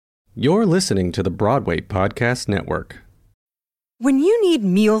You're listening to the Broadway Podcast Network. When you need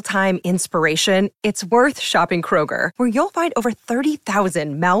mealtime inspiration, it's worth shopping Kroger, where you'll find over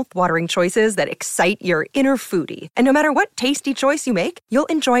 30,000 mouth-watering choices that excite your inner foodie. And no matter what tasty choice you make, you'll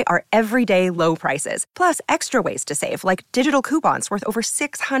enjoy our everyday low prices, plus extra ways to save, like digital coupons worth over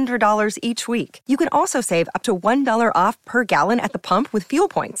 $600 each week. You can also save up to $1 off per gallon at the pump with fuel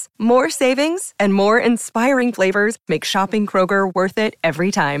points. More savings and more inspiring flavors make shopping Kroger worth it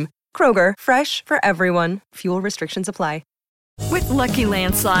every time. Kroger, fresh for everyone. Fuel restrictions apply. With Lucky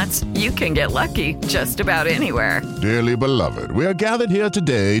Land Slots, you can get lucky just about anywhere. Dearly beloved, we are gathered here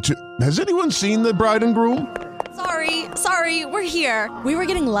today to... Has anyone seen the bride and groom? Sorry, we're here. We were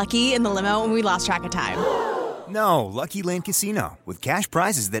getting lucky in the limo and we lost track of time. No, Lucky Land Casino, with cash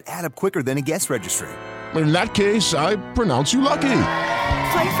prizes that add up quicker than a guest registry. In that case, I pronounce you lucky.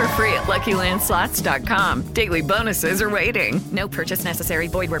 Play for free at LuckyLandSlots.com. Daily bonuses are waiting. No purchase necessary.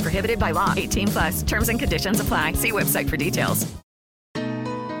 Void where prohibited by law. 18+. Terms and conditions apply. See website for details.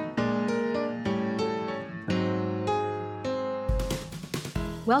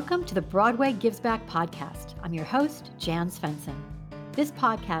 Welcome to the Broadway Gives Back podcast. I'm your host, Jan Svensson. This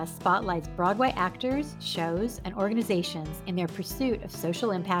podcast spotlights Broadway actors, shows, and organizations in their pursuit of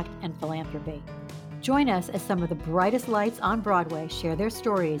social impact and philanthropy. Join us as some of the brightest lights on Broadway share their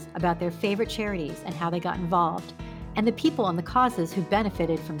stories about their favorite charities and how they got involved, and the people and the causes who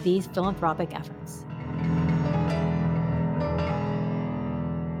benefited from these philanthropic efforts.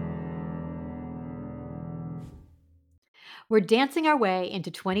 We're dancing our way into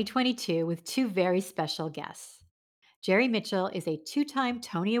 2022 with two very special guests. Jerry Mitchell is a two-time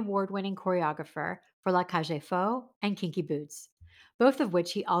Tony Award-winning choreographer for La Cage aux Folles and Kinky Boots, both of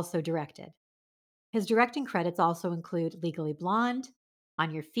which he also directed. His directing credits also include Legally Blonde,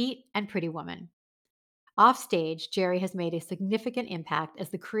 On Your Feet, and Pretty Woman. Offstage, Jerry has made a significant impact as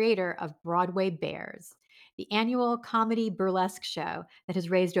the creator of Broadway Bears, the annual comedy burlesque show that has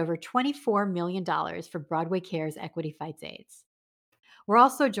raised over $24 million for Broadway Cares Equity Fights AIDS. We're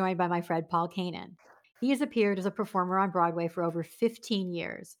also joined by my friend Paul Kanan. He has appeared as a performer on Broadway for over 15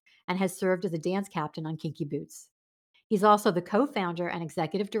 years and has served as a dance captain on Kinky Boots. He's also the co-founder and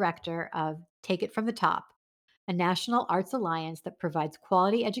executive director of Take It From the Top, a national arts alliance that provides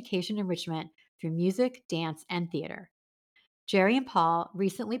quality education enrichment through music, dance, and theater. Jerry and Paul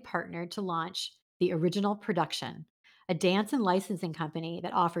recently partnered to launch The Original Production, a dance and licensing company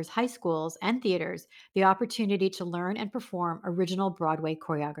that offers high schools and theaters the opportunity to learn and perform original Broadway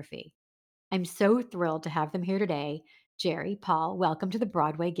choreography. I'm so thrilled to have them here today. Jerry, Paul, welcome to the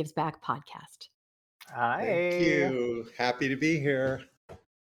Broadway Gives Back podcast. Hi. Thank you. Happy to be here.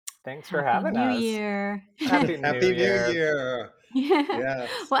 Thanks for having us. New Year. Happy New Year. Yeah. Yes.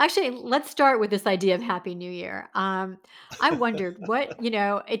 Well, actually, let's start with this idea of Happy New Year. I wondered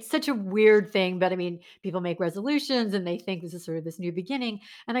it's such a weird thing, but I mean, people make resolutions and they think this is sort of this new beginning.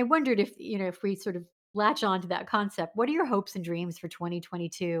 And I wondered if we sort of latch on to that concept, what are your hopes and dreams for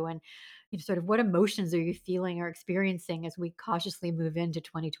 2022? And sort of what emotions are you feeling or experiencing as we cautiously move into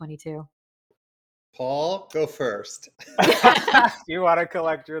 2022? Paul, go first. You want to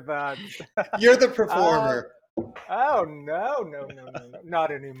collect your thoughts? You're the performer. Oh, no, not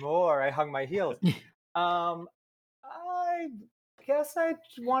anymore. I hung my heels. I guess I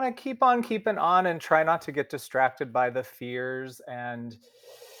want to keep on keeping on and try not to get distracted by the fears and,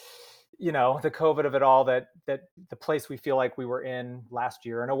 the COVID of it all, that the place we feel like we were in last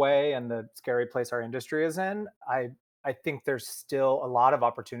year in a way, and the scary place our industry is in. I think there's still a lot of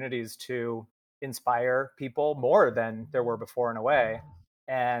opportunities to inspire people more than there were before in a way.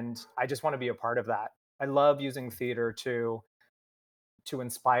 And I just want to be a part of that. I love using theater to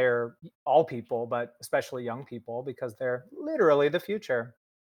inspire all people, but especially young people, because they're literally the future.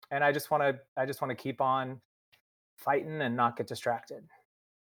 And I just want to keep on fighting and not get distracted.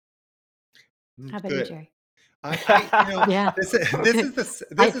 How about you, Jerry? Yeah. This is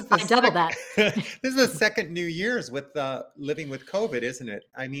the double that. This is the second New Year's with living with COVID, isn't it?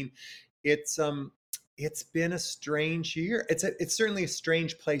 I mean, it's been a strange year. It's certainly a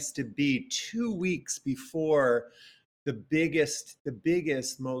strange place to be 2 weeks before the biggest,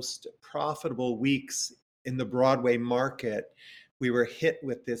 most profitable weeks in the Broadway market. We were hit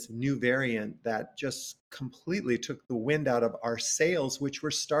with this new variant that just completely took the wind out of our sails, which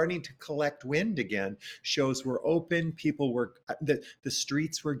were starting to collect wind again. Shows were open, people were, the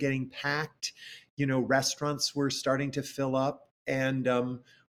streets were getting packed, restaurants were starting to fill up, and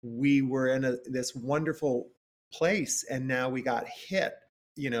we were in this wonderful place, and now we got hit,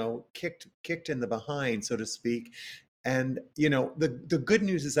 kicked in the behind, so to speak. And, the good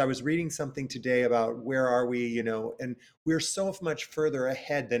news is I was reading something today about where are we, and we're so much further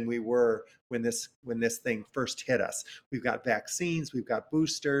ahead than we were when this thing first hit us. We've got vaccines, we've got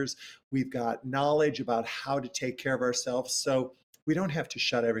boosters, we've got knowledge about how to take care of ourselves. So we don't have to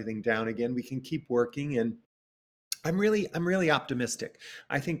shut everything down again. We can keep working, and I'm really optimistic.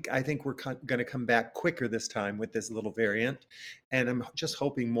 I think we're going to come back quicker this time with this little variant, and I'm just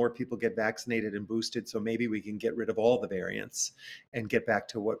hoping more people get vaccinated and boosted, so maybe we can get rid of all the variants and get back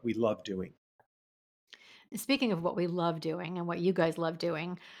to what we love doing. Speaking of what we love doing and what you guys love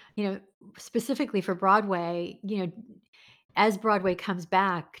doing, you know, specifically for Broadway, as Broadway comes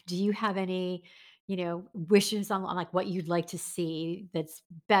back, do you have any, wishes on like what you'd like to see that's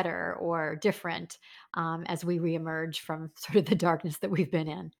better or different as we reemerge from sort of the darkness that we've been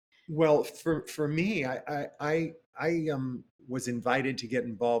in? Well, for me, I was invited to get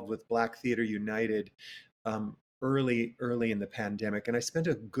involved with Black Theater United early in the pandemic, and I spent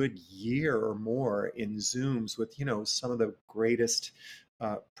a good year or more in Zooms with some of the greatest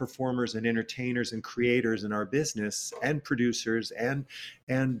performers and entertainers and creators in our business, and producers and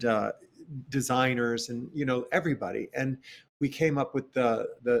designers, and everybody. And we came up with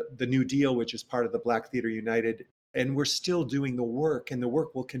the New Deal, which is part of the Black Theater United, and we're still doing the work, and the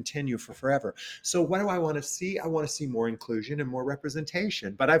work will continue for forever. So what do I want to see? I want to see more inclusion and more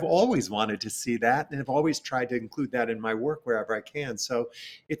representation, but I've always wanted to see that, and I've always tried to include that in my work wherever I can. So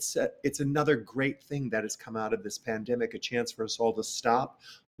it's another great thing that has come out of this pandemic, a chance for us all to stop,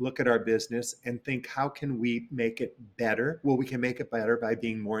 look at our business, and think, how can we make it better? Well, we can make it better by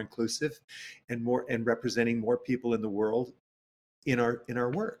being more inclusive and representing more people in the world in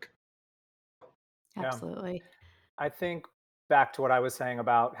our work. Yeah. Absolutely. I think back to what I was saying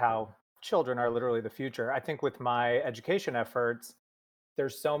about how children are literally the future. I think with my education efforts,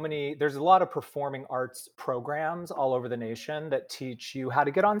 there's a lot of performing arts programs all over the nation that teach you how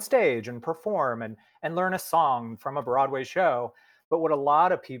to get on stage and perform and learn a song from a Broadway show. But what a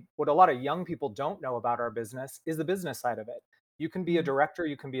lot of young people don't know about our business is the business side of it. You can be a Mhm. director,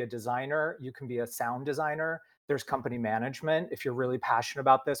 you can be a designer, you can be a sound designer. There's company management if you're really passionate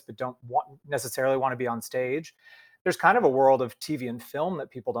about this but don't necessarily want to be on stage. There's kind of a world of TV and film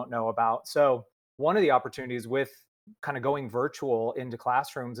that people don't know about. So one of the opportunities with kind of going virtual into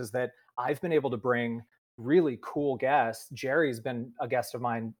classrooms is that I've been able to bring really cool guests. Jerry's been a guest of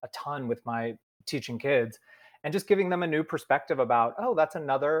mine a ton with my teaching kids, and just giving them a new perspective about, oh, that's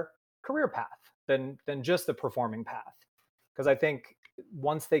another career path than just the performing path. Because I think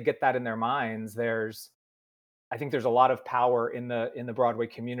once they get that in their minds, I think there's a lot of power in the Broadway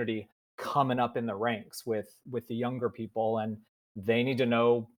community coming up in the ranks with the younger people, and they need to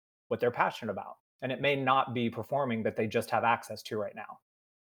know what they're passionate about. And it may not be performing that they just have access to right now.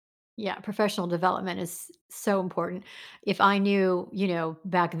 Yeah, professional development is so important. If I knew,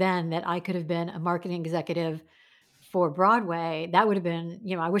 back then that I could have been a marketing executive for Broadway, that would have been,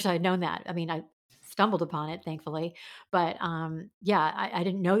 I wish I had known that. I mean, I stumbled upon it, thankfully, but yeah, I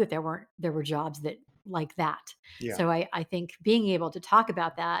didn't know that there were jobs that like that. Yeah. So I think being able to talk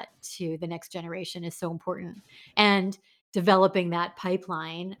about that to the next generation is so important, and developing that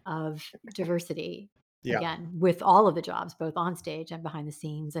pipeline of diversity Yeah. again with all of the jobs, both on stage and behind the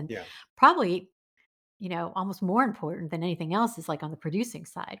scenes, and Yeah. probably almost more important than anything else is like on the producing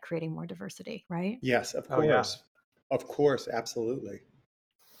side, creating more diversity, right? Yes, of Oh yeah. course. Of course, absolutely.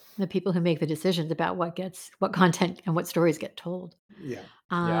 The people who make the decisions about what content and what stories get told. Yeah.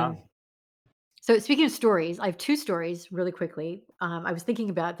 Yeah. Um, so speaking of stories, I have two stories really quickly. I was thinking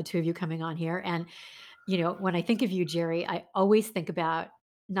about the two of you coming on here, and when I think of you, Jerry, I always think about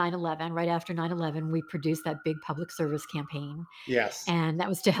 9/11. Right after 9/11, we produced that big public service campaign, Yes. and that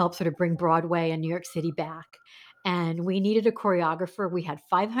was to help sort of bring Broadway and New York City back. And we needed a choreographer. We had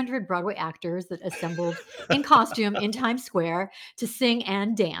 500 Broadway actors that assembled in costume in Times Square to sing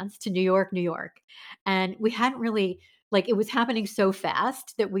and dance to New York, New York. And we hadn't really, like, it was happening so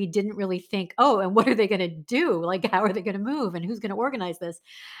fast that we didn't really think, oh, and what are they going to do? Like, how are they going to move? And who's going to organize this?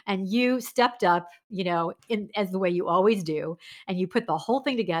 And you stepped up, as the way you always do. And you put the whole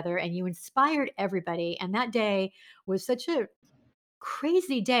thing together and you inspired everybody. And that day was such a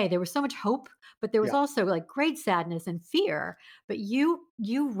crazy day. There was so much hope, but there was Yeah. also like great sadness and fear. But you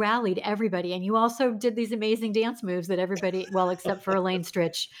rallied everybody, and you also did these amazing dance moves that everybody, well, except for Elaine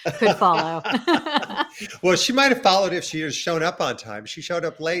Stritch, could follow. Well, she might have followed if she had shown up on time. She showed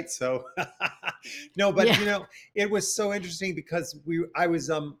up late, so no. But Yeah. it was so interesting because I was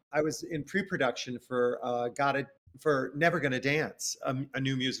in pre-production for Never Gonna Dance, a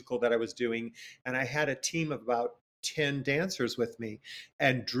new musical that I was doing, and I had a team of about 10 dancers with me,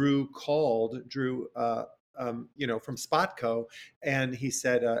 and Drew from Spotco, and he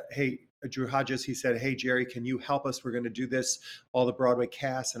said, "Hey, Drew Hodges," he said, "Hey, Jerry, can you help us? We're going to do this, all the Broadway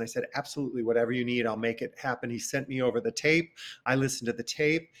cast." And I said, "Absolutely, whatever you need, I'll make it happen." He sent me over the tape. I listened to the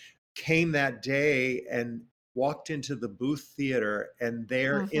tape, came that day and walked into the Booth Theater, and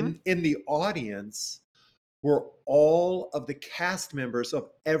there in the audience were all of the cast members of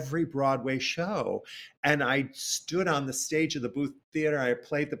every Broadway show. And I stood on the stage of the Booth Theater. I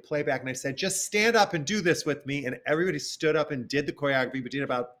played the playback and I said, "Just stand up and do this with me." And everybody stood up and did the choreography. We did it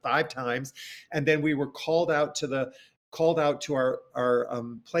about 5 times. And then we were called out to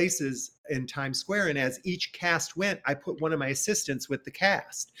our places in Times Square. And as each cast went, I put one of my assistants with the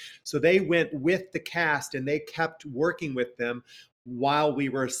cast. So they went with the cast and they kept working with them while we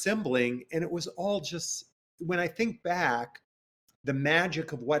were assembling. And it was all just, when I think back, the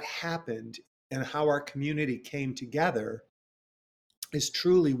magic of what happened and how our community came together is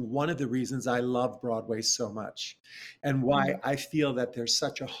truly one of the reasons I love Broadway so much, and why I feel that there's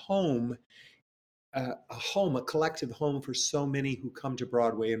such a home, a collective home for so many who come to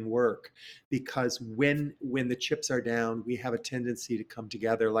Broadway and work, because when the chips are down, we have a tendency to come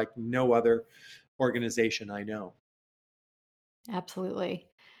together like no other organization I know. Absolutely.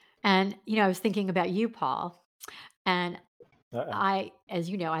 And, I was thinking about you, Paul, and Uh-oh. as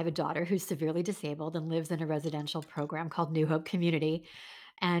you know, I have a daughter who's severely disabled and lives in a residential program called New Hope Community.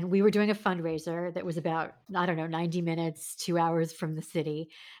 And we were doing a fundraiser that was about, I don't know, 90 minutes, 2 hours from the city.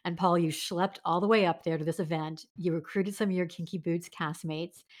 And Paul, you schlepped all the way up there to this event. You recruited some of your Kinky Boots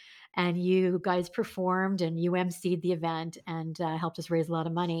castmates, and you guys performed and you emceed the event and helped us raise a lot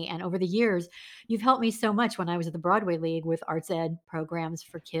of money. And over the years, you've helped me so much when I was at the Broadway League with arts ed programs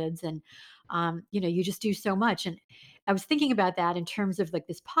for kids. And, you just do so much. And I was thinking about that in terms of like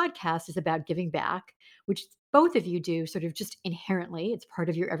this podcast is about giving back, which both of you do sort of just inherently. It's part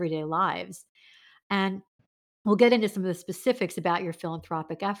of your everyday lives. And we'll get into some of the specifics about your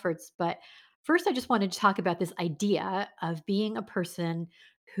philanthropic efforts. But first, I just wanted to talk about this idea of being a person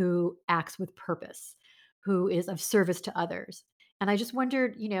who acts with purpose, who is of service to others. And I just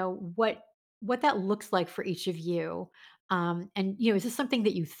wondered, what that looks like for each of you. And is this something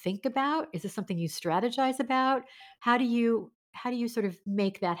that you think about? Is this something you strategize about? How do you sort of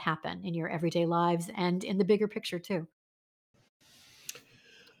make that happen in your everyday lives and in the bigger picture too?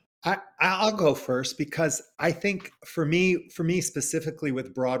 I'll go first, because I think for me specifically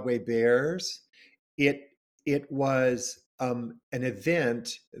with Broadway Bears, it was an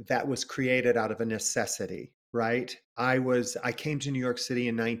event that was created out of a necessity, right? I came to New York City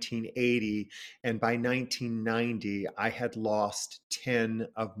in 1980, and by 1990 I had lost 10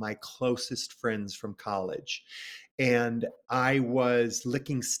 of my closest friends from college. And I was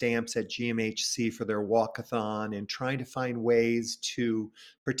licking stamps at GMHC for their walkathon and trying to find ways to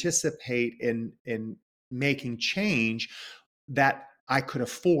participate in making change that I could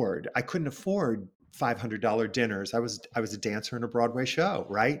afford. I couldn't afford $500 dinners. I was a dancer in a Broadway show,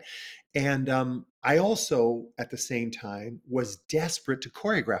 right? And I also, at the same time, was desperate to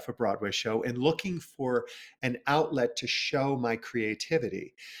choreograph a Broadway show and looking for an outlet to show my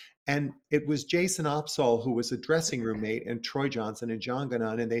creativity. And it was Jason Opsahl, who was a dressing roommate, and Troy Johnson and John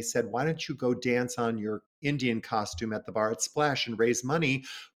Ganon. And they said, "Why don't you go dance on your Indian costume at the bar at Splash and raise money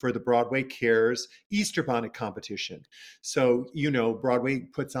for the Broadway Cares Easter bonnet competition?" So, Broadway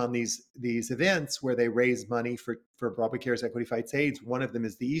puts on these events where they raise money for Broadway Cares Equity Fights AIDS. One of them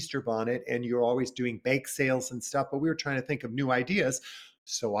is the Easter bonnet, and you're always doing bake sales and stuff. But we were trying to think of new ideas.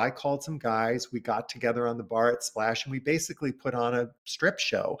 So I called some guys, we got together on the bar at Splash, and we basically put on a strip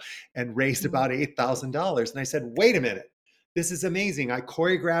show and raised about $8,000. And I said, "Wait a minute, this is amazing. I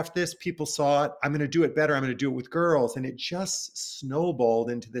choreographed this, people saw it. I'm going to do it better. I'm going to do it with girls." And it just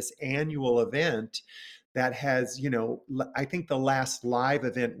snowballed into this annual event that has, I think the last live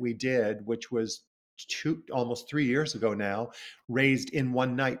event we did, which was almost 3 years ago now, raised in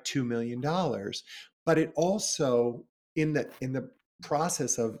one night $2 million. But it also, in the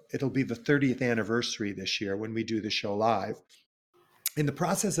process of, it'll be the 30th anniversary this year when we do the show live. In the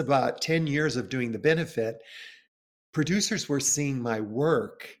process of about 10 years of doing the benefit, producers were seeing my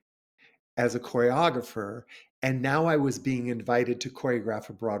work as a choreographer, and now I was being invited to choreograph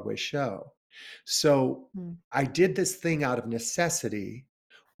a Broadway show. So I did this thing out of necessity,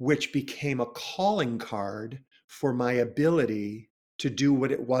 which became a calling card for my ability to do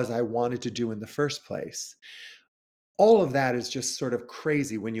what it was I wanted to do in the first place. All of that is just sort of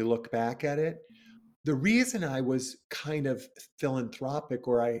crazy when you look back at it. The reason I was kind of philanthropic,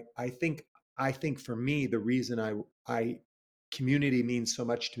 or I think for me, the reason I community means so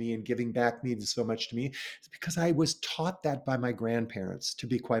much to me and giving back means so much to me is because I was taught that by my grandparents, to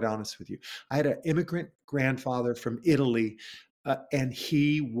be quite honest with you. I had an immigrant grandfather from Italy, and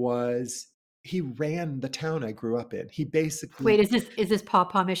he ran the town I grew up in. He basically Wait, is this Paw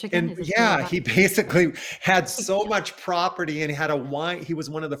Paw, Michigan? and Is this yeah, where he basically had so much property, and he had a wine. He was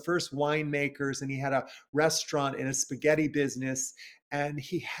one of the first winemakers, and he had a restaurant and a spaghetti business, and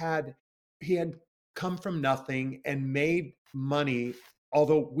he had come from nothing and made money,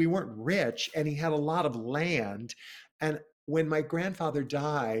 although we weren't rich, and he had a lot of land. And when my grandfather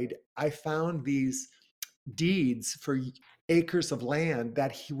died, I found these deeds for acres of land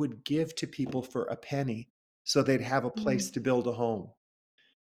that he would give to people for a penny so they'd have a place Mm, to build a home.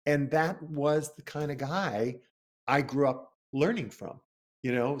 And that was the kind of guy I grew up learning from,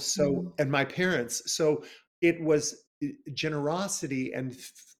 so, mm, and my parents. So it was generosity and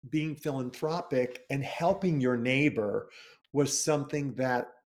being philanthropic and helping your neighbor was something that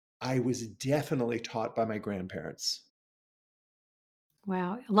I was definitely taught by my grandparents.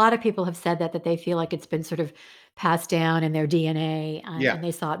 wow. A lot of people have said that they feel like it's been sort of passed down in their DNA, Yeah. and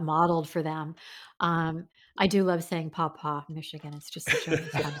they saw it modeled for them. Um, I do love saying Paw Paw, Michigan. It's just such a it's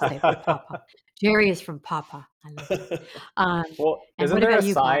fun to say Paw Paw. Jerry is from Paw Paw. I love it. Um, Well, and what about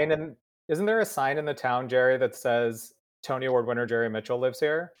you, Paul? isn't there a sign in the town, Jerry, that says Tony Award winner Jerry Mitchell lives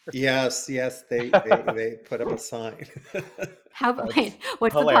here? Yes, yes, they put up a sign. How That's wait,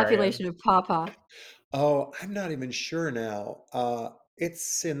 what's the hilarious. population of Paw Paw? Oh, I'm not even sure now.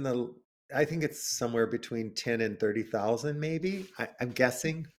 It's in the, I think it's somewhere between 10 and 30,000, maybe. I'm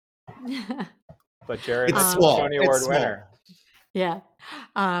guessing. But Jerry It's Mitchell, small. Tony It's Award small. winner. Yeah.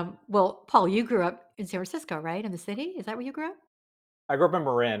 Well, Paul, you grew up in San Francisco, right? In the city? Is that where you grew up? I grew up in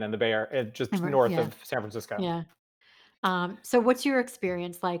Marin in the Bay Area, just north Yeah. of San Francisco. Yeah. So what's your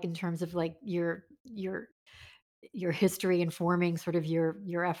experience like in terms of like your history informing sort of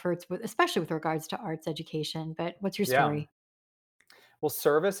your efforts with especially with regards to arts education, but what's your Yeah. story? Well,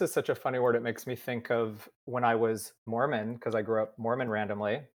 service is such a funny word. It makes me think of when I was Mormon, because I grew up Mormon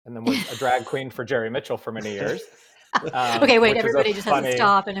randomly, and then was a drag queen for Jerry Mitchell for many years, Okay, wait, which is a everybody just has to funny,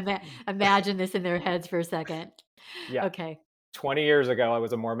 stop and imagine this in their heads for a second. yeah. Okay. 20 years ago, I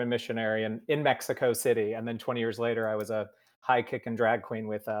was a Mormon missionary in Mexico City. And then 20 years later, I was a high kick and drag queen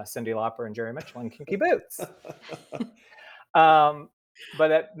with Cyndi Lauper and Jerry Mitchell and Kinky Boots.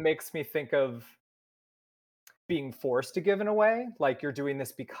 But it makes me think of being forced to give in a way, like you're doing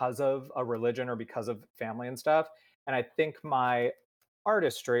this because of a religion or because of family and stuff. And I think my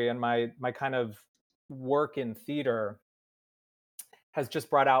artistry and my kind of work in theater has just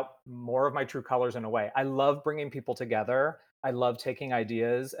brought out more of my true colors in a way. I love bringing people together. I love taking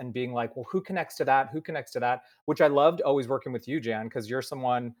ideas and being like, well, who connects to that? Who connects to that? Which I loved always working with you, Jan, because you're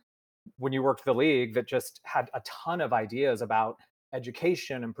someone when you worked for the league that just had a ton of ideas about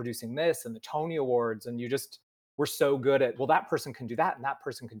education and producing this and the Tony Awards. And you just were so good at, well, that person can do that and that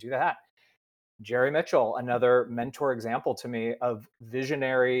person can do that. Jerry Mitchell, another mentor example to me of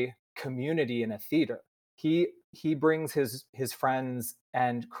visionary community in a theater. He brings his friends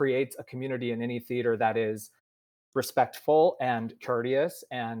and creates a community in any theater that is respectful and courteous,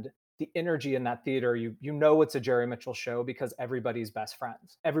 and the energy in that theater, you know it's a Jerry Mitchell show because everybody's best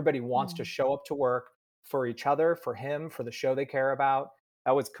friends. Everybody wants to Mm. show up to work for each other, for him, for the show they care about.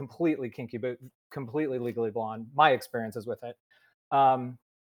 That was completely Kinky but completely Legally Blonde, my experiences with it. Um,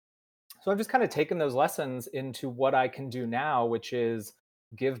 so I've just kind of taken those lessons into what I can do now, which is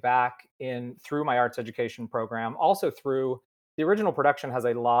give back in through my arts education program, also through the original production has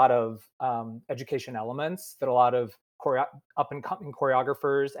a lot of education elements that a lot of up and coming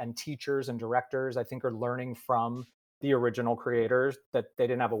choreographers and teachers and directors I think are learning from the original creators that they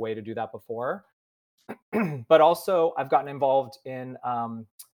didn't have a way to do that before. But also I've gotten involved in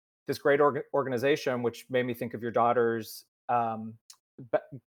this great organization, which made me think of your daughter's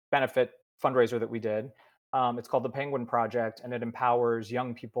be- benefit fundraiser that we did. It's called the Penguin Project, and it empowers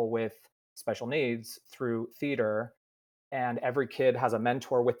young people with special needs through theater. And every kid has a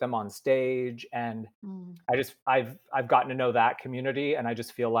mentor with them on stage. And Mm. I've gotten to know that community, and I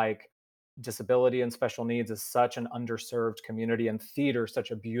just feel like disability and special needs is such an underserved community, and theater is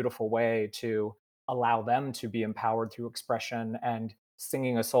such a beautiful way to allow them to be empowered through expression and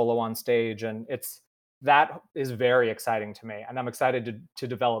singing a solo on stage. And it's that is very exciting to me, and I'm excited to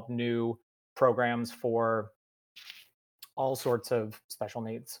develop new programs for all sorts of special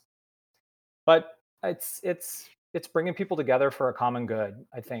needs. But it's bringing people together for a common good,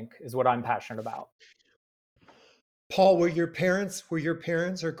 I think, is what I'm passionate about. Paul, were your parents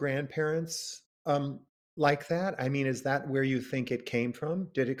or grandparents like that? I mean, is that where you think it came from?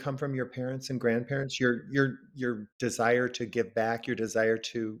 Did it come from your parents and grandparents? Your desire to give back, your desire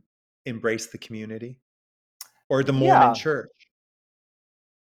to embrace the community, or the Mormon Yeah, church?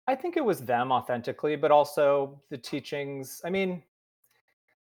 I think it was them authentically, but also the teachings. I mean,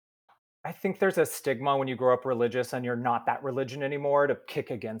 I think there's a stigma when you grow up religious and you're not that religion anymore to kick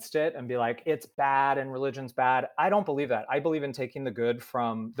against it and be like, it's bad and religion's bad. I don't believe that. I believe in taking the good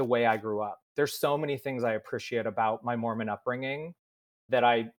from the way I grew up. There's so many things I appreciate about my Mormon upbringing that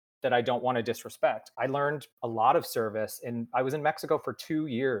I don't want to disrespect. I learned a lot of service, and I was in Mexico for 2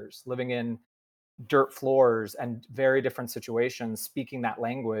 years living in dirt floors and very different situations, speaking that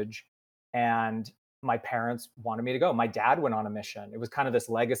language. And my parents wanted me to go. My dad went on a mission. It was kind of this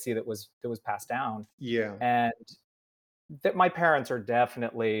legacy that was passed down. Yeah. And that my parents are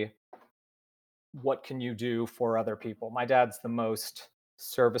definitely, what can you do for other people? My dad's the most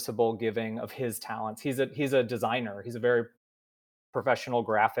serviceable, giving of his talents. He's a designer. He's a very professional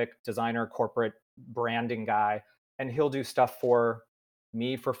graphic designer, corporate branding guy, and he'll do stuff for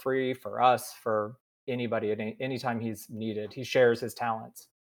me for free, for us, for anybody at anytime he's needed. He shares his talents.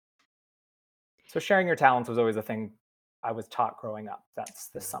 So sharing your talents was always a thing I was taught growing up. That's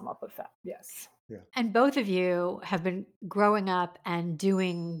the sum up of that. Yes. Yeah. And both of you have been growing up and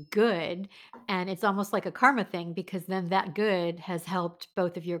doing good. And it's almost like a karma thing because then that good has helped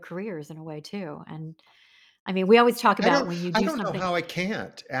both of your careers in a way too. And I mean, we always talk I about don't when you I do don't know something. how it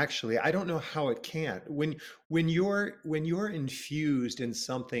can't, actually. I don't know how it can't. When you're infused in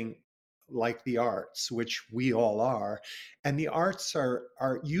something like the arts, which we all are, and the arts are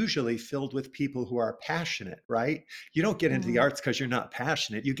usually filled with people who are passionate, right? You don't get into the Mhm. arts because you're not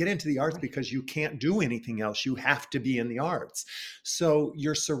passionate. You get into the arts Right. because you can't do anything else. You have to be in the arts. So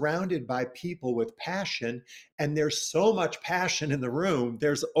you're surrounded by people with passion, and there's so much passion in the room,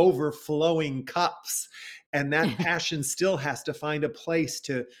 there's overflowing cups, and that passion still has to find a place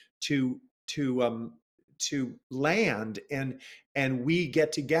to to um to land. And we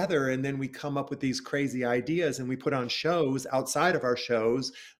get together, and then we come up with these crazy ideas, and we put on shows outside of our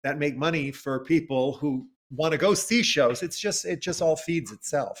shows that make money for people who want to go see shows. It just all feeds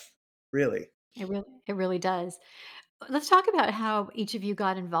itself, really. It really does. Let's talk about how each of you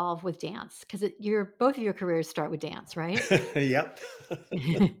got involved with dance because your both of your careers start with dance, right? Yep.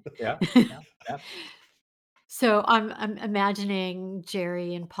 Yeah. Yeah. Yeah. So I'm imagining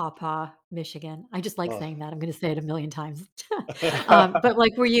Jerry in Pawpaw, Michigan. I just like Oh. saying that. I'm going to say it a million times. But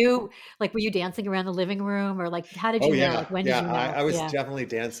were you dancing around the living room or like how did Oh you know? Like yeah, when did yeah. you I, know? I was Yeah. definitely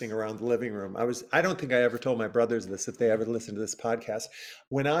dancing around the living room. I don't think I ever told my brothers this if they ever listened to this podcast.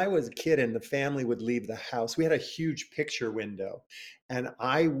 When I was a kid and the family would leave the house, we had a huge picture window, and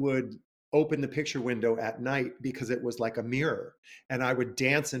I would open the picture window at night because it was like a mirror, and I would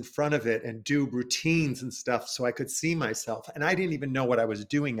dance in front of it and do routines and stuff so I could see myself. And I didn't even know what I was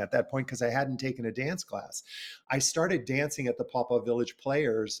doing at that point because I hadn't taken a dance class. I started dancing at the Pawpaw Village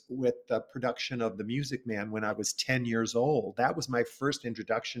Players with the production of The Music Man when I was 10 years old. That was my first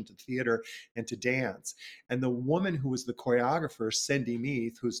introduction to theater and to dance. And the woman who was the choreographer, Cindy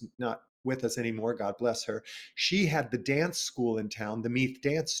Meath, who's not with us anymore, God bless her, she had the dance school in town, the Meath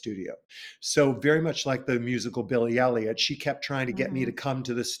Dance Studio. So very much like the musical Billy Elliot, she kept trying to get me to Mhm. come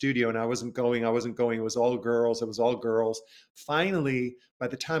to the studio, and I wasn't going. It was all girls. It was all girls. Finally, by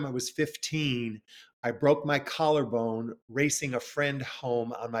the time I was 15, I broke my collarbone racing a friend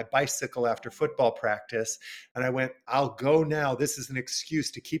home on my bicycle after football practice. And I went, I'll go now. This is an excuse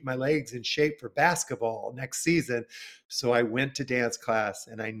to keep my legs in shape for basketball next season. So I went to dance class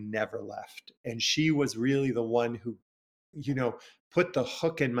and I never left. And she was really the one who, you know, put the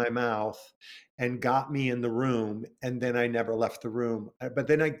hook in my mouth and got me in the room. And then I never left the room. But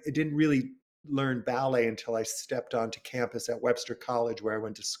then I didn't really learn ballet until I stepped onto campus at Webster College, where I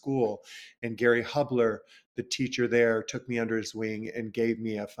went to school. And Gary Hubler, the teacher there, took me under his wing and gave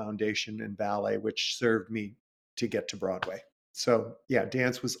me a foundation in ballet, which served me to get to Broadway. So yeah,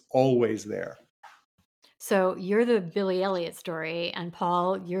 dance was always there. So you're the Billy Elliot story, and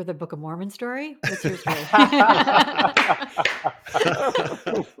Paul, you're the Book of Mormon story. What's your story?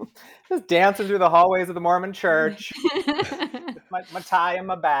 Just dancing through the hallways of the Mormon church, my tie and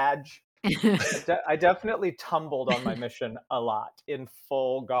my badge. I definitely tumbled on my mission a lot in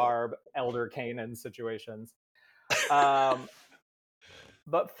full garb, Elder Canaan situations. Um,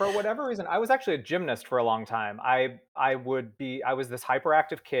 but for whatever reason, I was actually a gymnast for a long time. I was this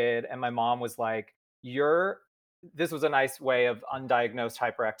hyperactive kid, and my mom was like, "You're." This was a nice way of undiagnosed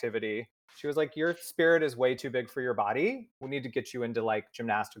hyperactivity. She was like, "Your spirit is way too big for your body. We need to get you into like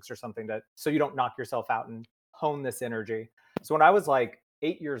gymnastics or something so you don't knock yourself out and hone this energy." So when I was like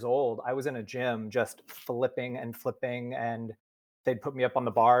 8 years old, I was in a gym just flipping and flipping, and they'd put me up on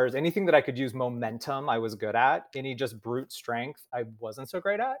the bars. Anything that I could use momentum, I was good at. Any just brute strength, I wasn't so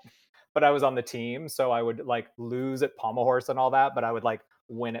great at. But I was on the team, so I would like lose at pommel horse and all that, but I would like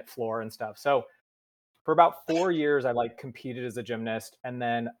win at floor and stuff. So for about 4 years, I like competed as a gymnast. And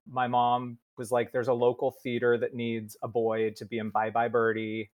then my mom was like, there's a local theater that needs a boy to be in Bye Bye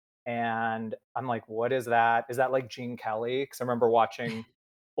Birdie. And I'm like, what is that? Is that like Gene Kelly? Because I remember watching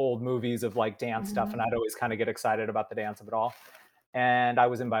old movies of like dance stuff, and I'd always kind of get excited about the dance of it all. And I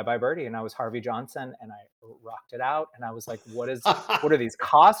was in Bye Bye Birdie, and I was Harvey Johnson, and I rocked it out. And I was like, what are these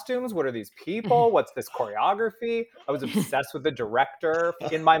costumes? What are these people? What's this choreography? I was obsessed with the director.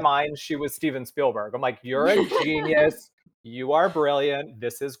 In my mind, she was Steven Spielberg. I'm like, you're a genius. You are brilliant.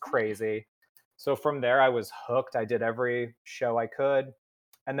 This is crazy. So from there, I was hooked. I did every show I could.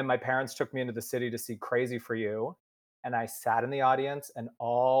 And then my parents took me into the city to see Crazy for You. And I sat in the audience, and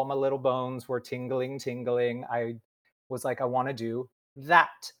all my little bones were tingling, tingling. I was like, I want to do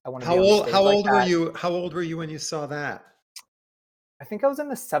that. I want to be on stage How like old that. were you? How old were you when you saw that? I think I was in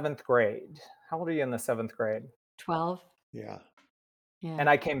the 7th grade. How old are you in the 7th grade? 12. Yeah. Yeah. And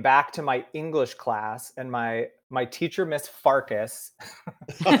I came back to my English class, and my teacher, Miss Farkas,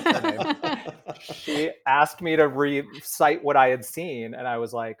 she asked me to recite what I had seen. And I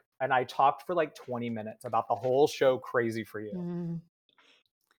was like, and I talked for like 20 minutes about the whole show Crazy for You. Mm.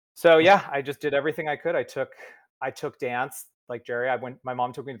 So yeah, I just did everything I could. I took dance like Jerry. My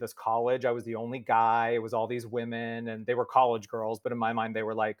mom took me to this college. I was the only guy. It was all these women, and they were college girls, but in my mind they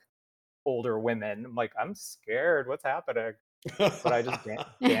were like older women. I'm like, I'm scared. What's happening? But I just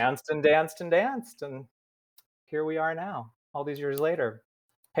danced and danced and danced. And here we are now, all these years later.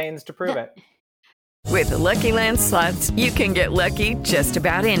 Pains to prove it. With the Lucky Land Slots, you can get lucky just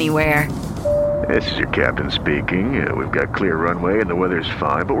about anywhere. This is your captain speaking. We've got clear runway and the weather's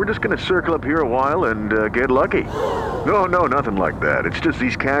fine, but we're just going to circle up here a while and get lucky. No, nothing like that. It's just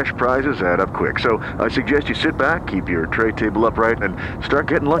these cash prizes add up quick. So I suggest you sit back, keep your tray table upright, and start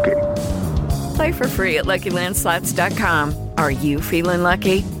getting lucky. Play for free at LuckyLandSlots.com. Are you feeling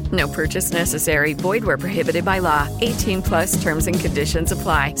lucky? No purchase necessary. Void where prohibited by law. 18+ terms and conditions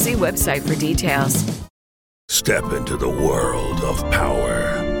apply. See website for details. Step into the world of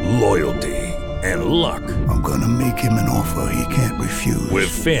power, loyalty, and luck. I'm gonna make him an offer he can't refuse. With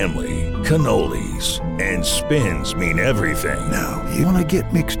family, cannolis, and spins mean everything. Now, you wanna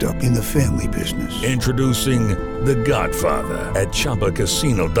get mixed up in the family business. Introducing The Godfather at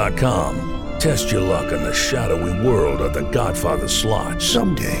ChumbaCasino.com. Test your luck in the shadowy world of The Godfather slot.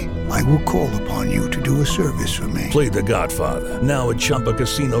 Someday, I will call upon you to do a service for me. Play The Godfather now at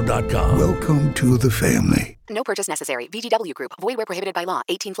ChumbaCasino.com. Welcome to the family. No purchase necessary. VGW Group. Void where prohibited by law.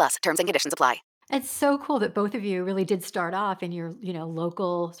 18+. Terms and conditions apply. It's so cool that both of you really did start off in your,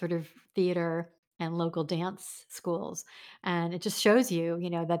 local sort of theater and local dance schools. And it just shows you,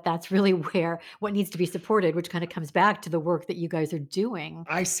 that that's really where what needs to be supported, which kind of comes back to the work that you guys are doing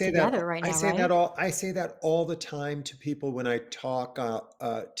I say together that right now, I say right? that all the time to people when I talk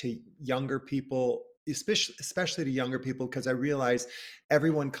to younger people, especially to younger people, because I realize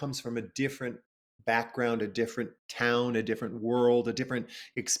everyone comes from a different background, a different town, a different world, a different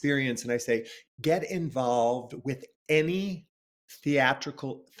experience. And I say, get involved with any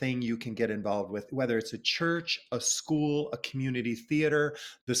theatrical thing you can get involved with, whether it's a church, a school, a community theater,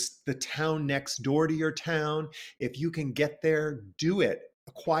 the town next door to your town. If you can get there, do it.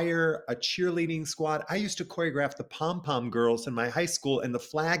 A choir, a cheerleading squad. I used to choreograph the pom-pom girls in my high school and the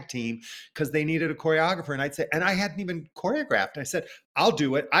flag team because they needed a choreographer. And I'd say, and I hadn't even choreographed. I said, I'll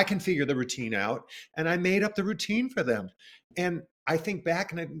do it. I can figure the routine out. And I made up the routine for them. And I think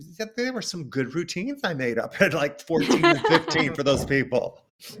back and there were some good routines I made up at like 14 and 15 for those people.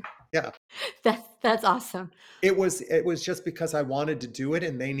 Yeah. That's awesome. It was just because I wanted to do it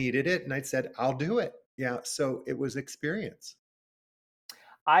and they needed it. And I said, I'll do it. Yeah. So it was experience.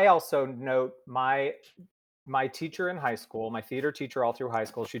 I also note my teacher in high school, my theater teacher all through high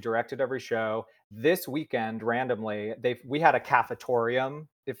school, she directed every show. This weekend, randomly, we had a cafetorium,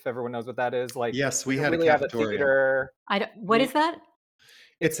 if everyone knows what that is. Like, yes, we had really a cafeteria. What is that?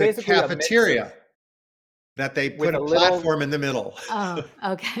 It's a cafeteria that they put a platform in the middle. Oh,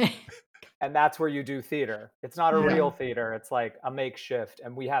 okay. And that's where you do theater. It's not a real theater. It's like a makeshift.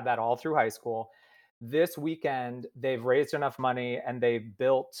 And we had that all through high school. This weekend, they've raised enough money and they've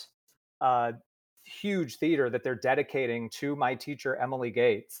built a huge theater that they're dedicating to my teacher, Emily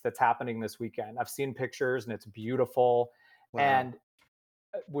Gates, that's happening this weekend. I've seen pictures and it's beautiful. Wow. And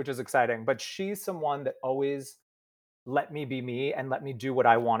which is exciting. But she's someone that always let me be me and let me do what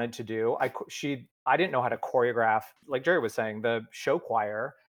I wanted to do. I didn't know how to choreograph, like Jerry was saying, the show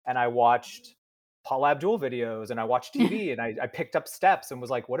choir, and I watched Paula Abdul videos and I watched TV and I picked up steps and was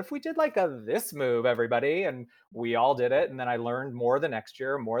like, what if we did like this move, everybody? And we all did it. And then I learned more the next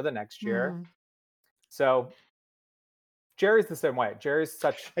year, more the next year. Mm. So Jerry's the same way. Jerry's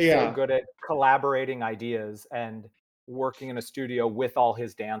so good at collaborating ideas and working in a studio with all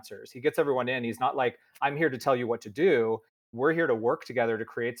his dancers. He gets everyone in. He's not like, I'm here to tell you what to do. We're here to work together to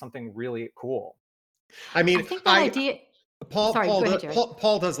create something really cool. I mean, I think that idea. Paul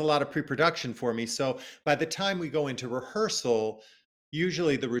Paul does a lot of pre-production for me. So by the time we go into rehearsal,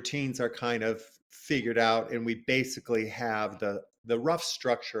 usually the routines are kind of figured out, and we basically have the rough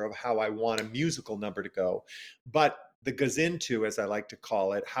structure of how I want a musical number to go. But the gazinto, as I like to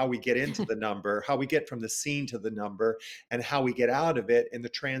call it, how we get into the number, how we get from the scene to the number, and how we get out of it, and the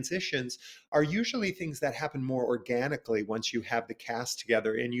transitions are usually things that happen more organically once you have the cast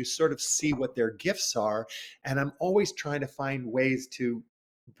together and you sort of see what their gifts are. And I'm always trying to find ways to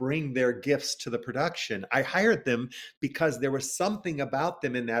bring their gifts to the production. I hired them because there was something about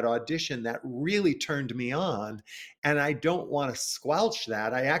them in that audition that really turned me on. And I don't want to squelch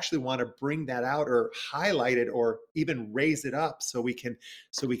that. I actually want to bring that out or highlight it or even raise it up so we can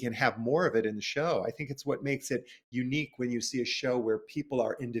have more of it in the show. I think it's what makes it unique when you see a show where people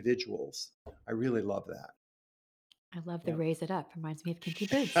are individuals. I really love that. I love the raise it up. Reminds me of Kinky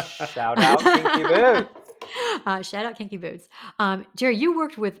Boots. Shout out Kinky Boots. Shout out Kinky Boots. Jerry, you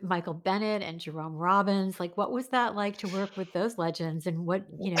worked with Michael Bennett and Jerome Robbins. Like, what was that like to work with those legends? And what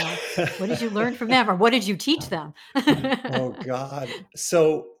did you learn from them, or what did you teach them? Oh God.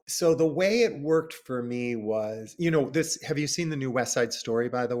 So the way it worked for me was, have you seen the new West Side Story,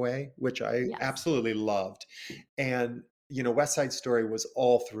 by the way, which I absolutely loved. And West Side Story was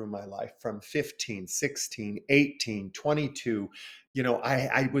all through my life from 15, 16, 18, 22.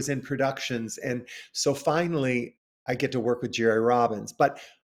 I was in productions. And so finally I get to work with Jerry Robbins. But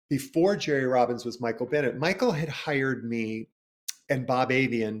before Jerry Robbins was Michael Bennett. Michael had hired me and Bob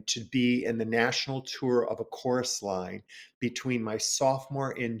Avian to be in the national tour of a chorus line between my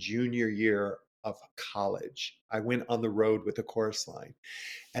sophomore and junior year of college. I went on the road with the chorus line.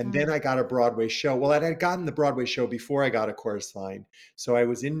 And then I got a Broadway show. Well, I had gotten the Broadway show before I got a chorus line. So I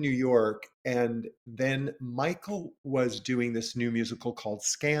was in New York, and then Michael was doing this new musical called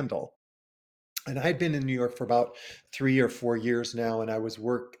Scandal. And I'd been in New York for about 3 or 4 years now, and I was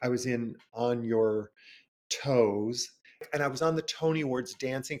in On Your Toes. And I was on the Tony Awards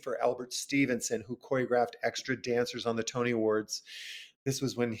dancing for Albert Stevenson, who choreographed extra dancers on the Tony Awards. This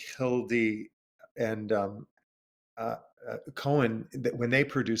was when Hildy and Cohen, when they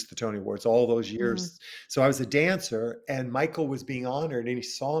produced the Tony Awards all those years. So I was a dancer, and Michael was being honored, and he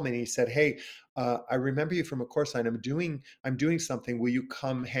saw me and he said, hey, I remember you from a chorus line. I'm doing something. Will you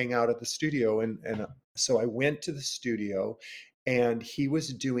come hang out at the studio? And so I went to the studio, and he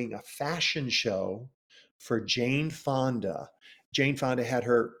was doing a fashion show for Jane Fonda. Jane Fonda had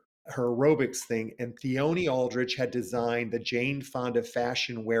her aerobics thing, and Theone Aldrich had designed the Jane Fonda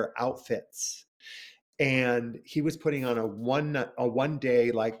fashion wear outfits. And he was putting on a one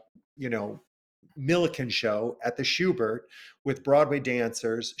day, Milliken show at the Schubert with Broadway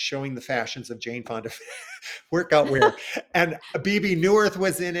dancers showing the fashions of Jane Fonda workout wear. And Bebe Neuwirth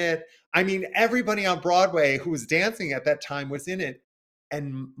was in it. I mean, everybody on Broadway who was dancing at that time was in it.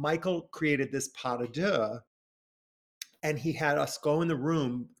 And Michael created this pas de deux, and he had us go in the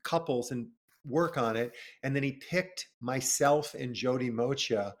room, couples, and work on it. And then he picked myself and Jody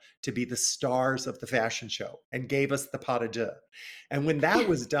Mocha to be the stars of the fashion show and gave us the pas de deux. And when that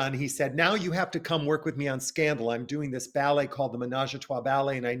was done, he said, now you have to come work with me on Scandal. I'm doing this ballet called the Menage a Trois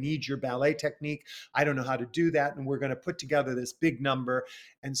Ballet, and I need your ballet technique. I don't know how to do that. And we're going to put together this big number.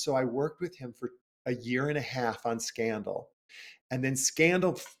 And so I worked with him for a year and a half on Scandal. And then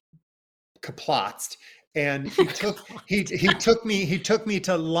Scandal kaplatzed. And he took me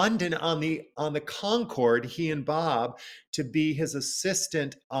to London on the Concorde, he and Bob, to be his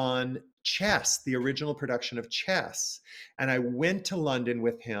assistant on Chess, the original production of Chess. And I went to London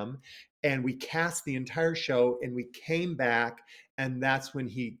with him, and we cast the entire show, and we came back, and that's when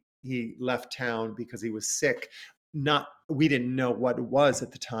he left town because he was sick. We didn't know what it was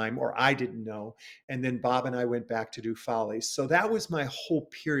at the time, or I didn't know. And then Bob and I went back to do Follies. So that was my whole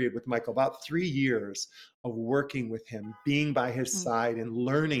period with Michael, about 3 years of working with him, being by his side and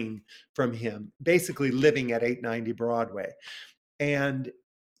learning from him, basically living at 890 Broadway. And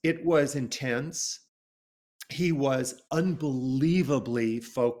it was intense. He was unbelievably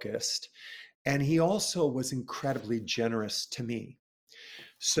focused. And he also was incredibly generous to me.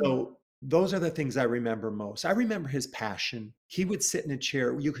 So those are the things I remember most. I remember his passion. He would sit in a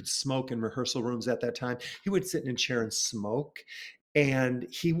chair. You could smoke in rehearsal rooms at that time. He would sit in a chair and smoke, and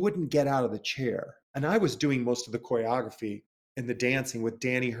he wouldn't get out of the chair. And I was doing most of the choreography and the dancing with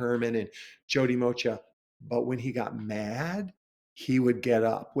Danny Herman and Jody Mocha. But when he got mad, he would get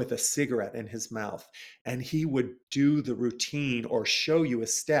up with a cigarette in his mouth and he would do the routine or show you a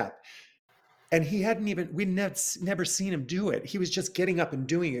step. And he hadn't even, we never seen him do it. He was just getting up and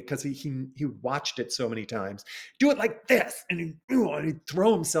doing it because he watched it so many times. Do it like this. And he'd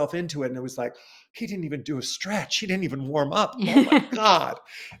throw himself into it. And it was like, he didn't even do a stretch. He didn't even warm up. Oh my God.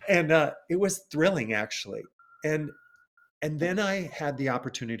 And it was thrilling, actually. And then I had the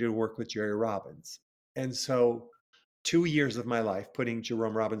opportunity to work with Jerry Robbins. And so 2 years of my life putting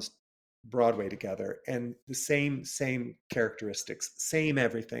Jerome Robbins Broadway together, and the same characteristics, same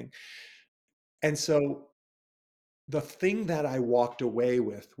everything. And so the thing that I walked away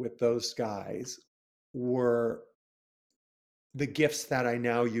with those guys were the gifts that I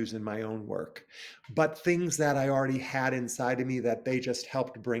now use in my own work, but things that I already had inside of me that they just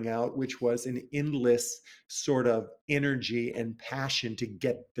helped bring out, which was an endless sort of energy and passion to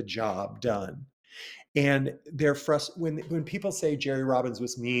get the job done. And they're when people say Jerry Robbins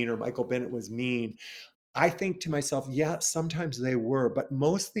was mean or Michael Bennett was mean, I think to myself, yeah, sometimes they were, but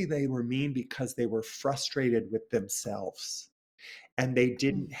mostly they were mean because they were frustrated with themselves. And they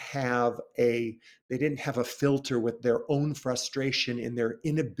didn't have a filter with their own frustration and their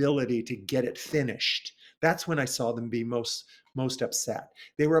inability to get it finished. That's when I saw them be most upset.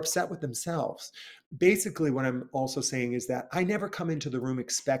 They were upset with themselves. Basically, what I'm also saying is that I never come into the room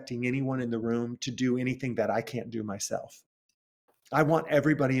expecting anyone in the room to do anything that I can't do myself. I want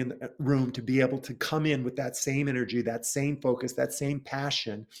everybody in the room to be able to come in with that same energy, that same focus, that same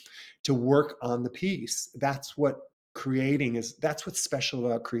passion to work on the piece. That's what creating is. That's what's special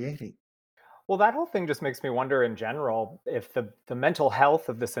about creating. Well, that whole thing just makes me wonder in general if the mental health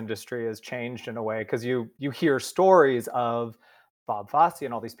of this industry has changed in a way, because you hear stories of Bob Fosse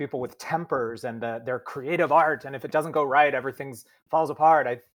and all these people with tempers and their creative art, and if it doesn't go right, everything falls apart.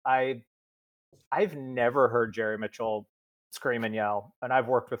 I've never heard Jerry Mitchell scream and yell, and I've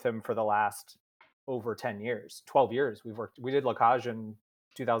worked with him for the last over 10 years, 12 years. We did La Cage in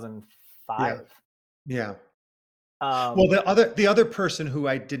 2005. Yeah. Well, the other person who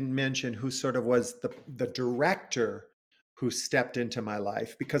I didn't mention, who sort of was the director who stepped into my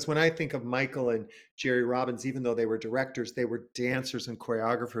life, because when I think of Michael and Jerry Robbins, even though they were directors, they were dancers and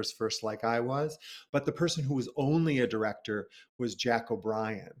choreographers first, like I was. But the person who was only a director was Jack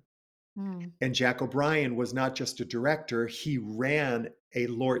O'Brien. And Jack O'Brien was not just a director, he ran a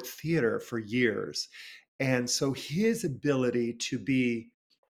Lort Theater for years. And so his ability to be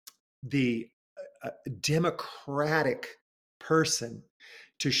the democratic person,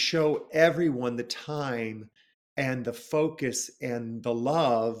 to show everyone the time and the focus and the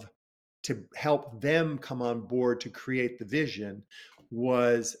love to help them come on board to create the vision,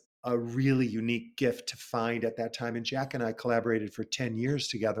 was a really unique gift to find at that time. And Jack and I collaborated for 10 years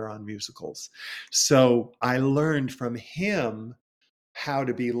together on musicals. So I learned from him how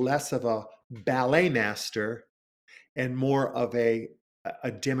to be less of a ballet master and more of a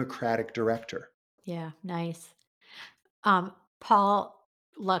democratic director. Yeah, nice. Paul,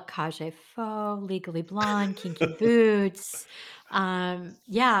 La Cage aux Folles, Legally Blonde, Kinky Boots.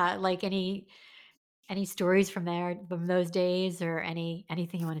 Yeah, like any stories from those days, or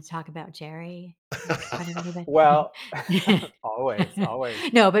anything you want to talk about, Jerry? Well, always.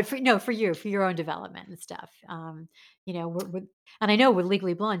 No, but for your own development and stuff. You know, and I know with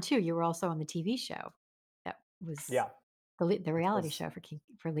Legally Blonde too, you were also on the TV show that was the reality show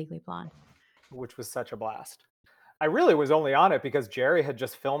for Legally Blonde, which was such a blast. I really was only on it because Jerry had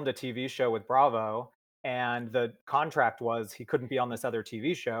just filmed a TV show with Bravo, and the contract was he couldn't be on this other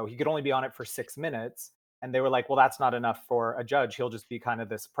TV show. He could only be on it for 6 minutes. And they were like, well, that's not enough for a judge. He'll just be kind of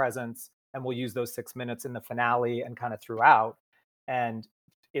this presence, and we'll use those 6 minutes in the finale and kind of throughout. And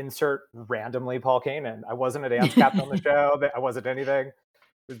insert randomly Paul Kanan. I wasn't a dance captain on the show. I wasn't anything. It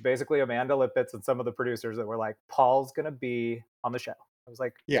was basically Amanda Lipitz and some of the producers that were like, Paul's going to be on the show. I was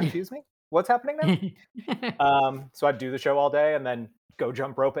like, excuse me? What's happening now? So I'd do the show all day and then go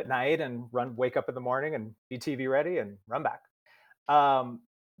jump rope at night and wake up in the morning and be TV ready and run back.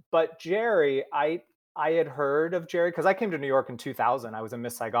 But Jerry, I had heard of Jerry because I came to New York in 2000. I was in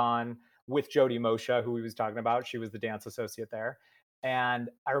Miss Saigon with Jody Moshe, who he was talking about. She was the dance associate there. And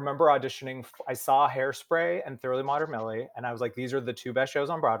I remember auditioning. I saw Hairspray and Thoroughly Modern Millie, and I was like, these are the two best shows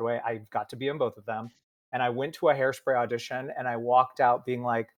on Broadway. I've got to be in both of them. And I went to a Hairspray audition, and I walked out being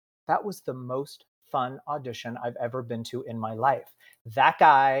like, that was the most fun audition I've ever been to in my life. That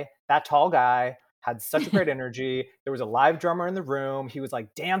guy, that tall guy, had such a great energy. There was a live drummer in the room. He was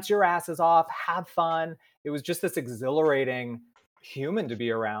like, dance your asses off, have fun. It was just this exhilarating human to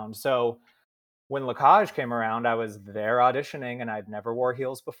be around. So when Lacage came around, I was there auditioning, and I'd never wore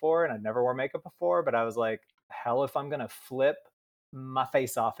heels before and I'd never wore makeup before, but I was like, hell if I'm going to flip my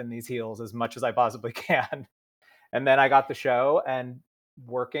face off in these heels as much as I possibly can. And then I got the show, and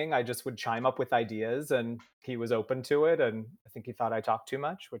working, I just would chime up with ideas, and he was open to it. And I think he thought I talked too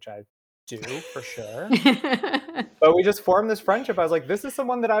much, which I do for sure. But we just formed this friendship. I was like, this is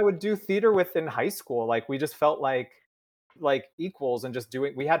someone that I would do theater with in high school. Like, we just felt like equals, and just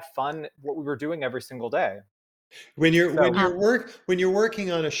we had fun what we were doing every single day. When you're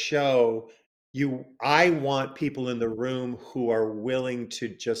working on a show, I want people in the room who are willing to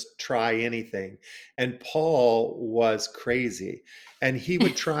just try anything. And Paul was crazy, and he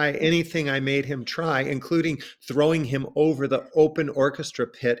would try anything I made him try, including throwing him over the open orchestra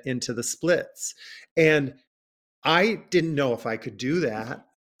pit into the splits. And I didn't know if I could do that,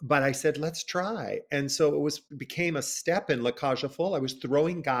 but I said, let's try. And so it became a step in La Cage aux Folles. I was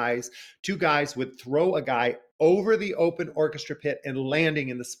throwing guys. Two guys would throw a guy over the open orchestra pit and landing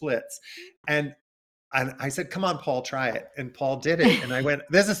in the splits. And I said, come on, Paul, try it. And Paul did it. And I went,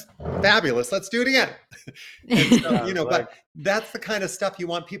 this is fabulous. Let's do it again. And so, but that's the kind of stuff you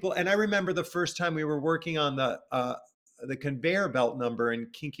want people. And I remember the first time we were working on the conveyor belt number in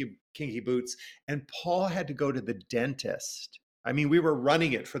Kinky Boots, and Paul had to go to the dentist. I mean, we were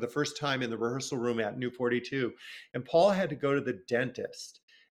running it for the first time in the rehearsal room at New 42, and Paul had to go to the dentist.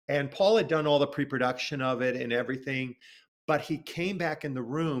 And Paul had done all the pre-production of it and everything, but he came back in the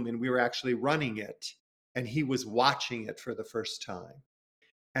room, and we were actually running it, and he was watching it for the first time.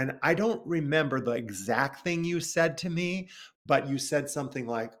 And I don't remember the exact thing you said to me, but you said something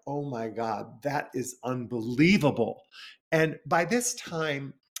like, oh my God, that is unbelievable. And by this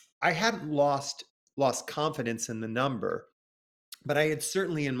time, I hadn't lost confidence in the number, but I had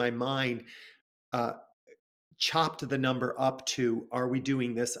certainly in my mind chopped the number up to, are we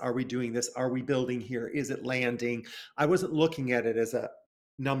doing this? Are we doing this? Are we building here? Is it landing? I wasn't looking at it as a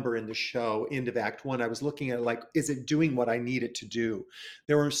number in the show, end of act one. I was looking at it like, is it doing what I need it to do?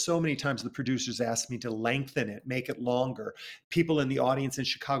 There were so many times the producers asked me to lengthen it, make it longer. People in the audience in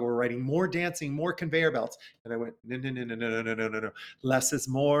Chicago were writing more dancing, more conveyor belts. And I went, no. Less is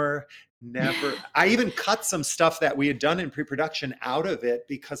more. Never. I even cut some stuff that we had done in pre-production out of it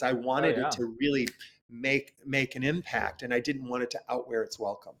because I wanted it to really make an impact, and I didn't want it to outwear its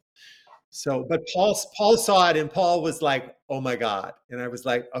welcome. So, but Paul saw it, and Paul was like, oh my God. And I was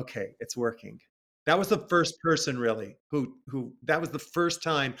like, okay, it's working. That was the first person really who that was the first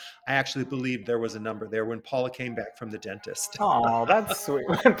time I actually believed there was a number there, when Paul came back from the dentist. Oh, that's sweet.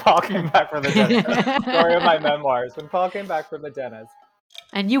 When Paul came back from the dentist. Story of my memoirs. When Paul came back from the dentist.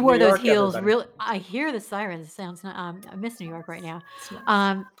 And you wore those heels really. I hear the sirens. It sounds. I miss New York right now.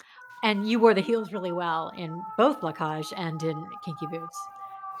 And you wore the heels really well in both La Cage and in Kinky Boots.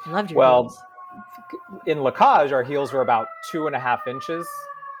 I loved your heels. In La Cage, our heels were about 2.5 inches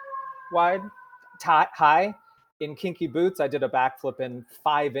wide, high. In Kinky Boots, I did a backflip in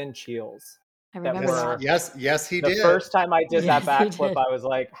 5-inch heels. I remember that. Yes, he did. The first time I did that backflip, I was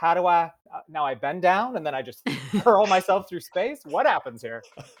like, how do I, now I bend down and then I just hurl myself through space? What happens here?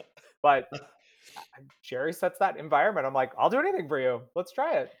 But Jerry sets that environment. I'm like, I'll do anything for you. Let's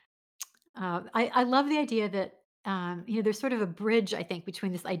try it. I love the idea that there's sort of a bridge, I think,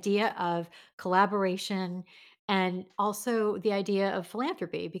 between this idea of collaboration and also the idea of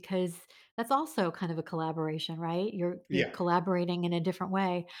philanthropy, because that's also kind of a collaboration, right? You're collaborating in a different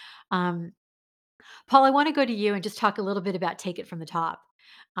way. Paul, I want to go to you and just talk a little bit about Take It From the Top.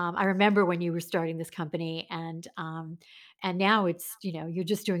 I remember when you were starting this company, and now it's you're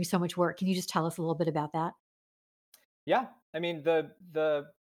just doing so much work. Can you just tell us a little bit about that? Yeah, I mean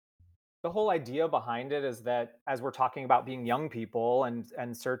the whole idea behind it is that, as we're talking about being young people and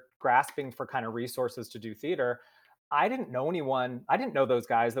grasping for kind of resources to do theater, I didn't know anyone. I didn't know those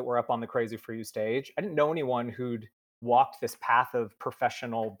guys that were up on the Crazy for You stage. I didn't know anyone who'd walked this path of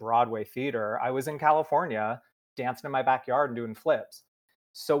professional Broadway theater. I was in California dancing in my backyard and doing flips.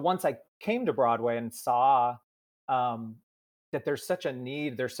 So once I came to Broadway and saw that there's such a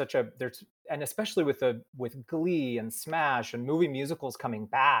need, and especially with Glee and Smash and movie musicals coming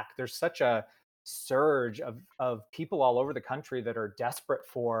back, there's such a surge of people all over the country that are desperate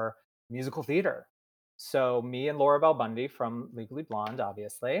for musical theater. So me and Laura Bell Bundy from Legally Blonde,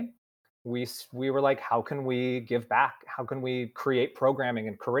 obviously, we were like, how can we give back? How can we create programming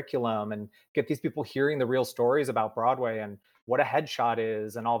and curriculum and get these people hearing the real stories about Broadway and what a headshot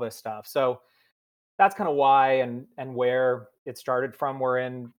is and all this stuff? So that's kind of why and where it started from. We're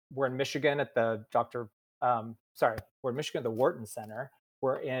in Michigan at the we're in Michigan at the Wharton Center.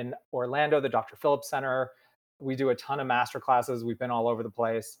 We're in Orlando, the Dr. Phillips Center. We do a ton of master classes. We've been all over the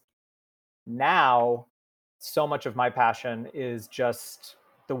place. Now, so much of my passion is just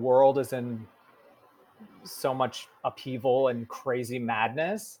the world is in so much upheaval and crazy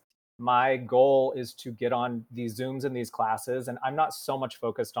madness. My goal is to get on these Zooms and these classes, and I'm not so much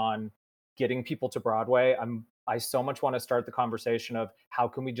focused on getting people to Broadway. I so much want to start the conversation of how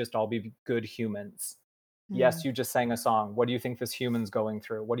can we just all be good humans? Yes, you just sang a song. What do you think this human's going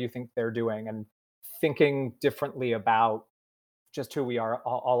through? What do you think they're doing? And thinking differently about just who we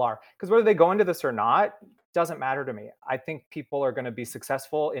all are. Because whether they go into this or not, doesn't matter to me. I think people are going to be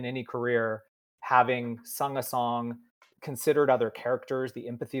successful in any career having sung a song, considered other characters, the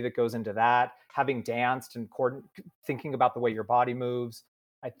empathy that goes into that, having danced and thinking about the way your body moves.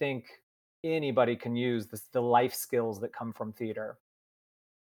 I think anybody can use the life skills that come from theater.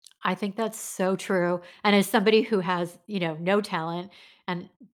 I think that's so true. And as somebody who has, no talent, and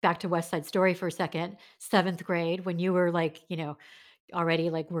back to West Side Story for a second, 7th grade, when you were like,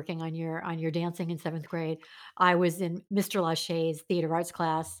 already like working on your dancing in 7th grade, I was in Mr. Lachey's theater arts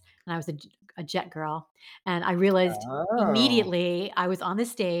class, and I was a jet girl. And I realized immediately I was on the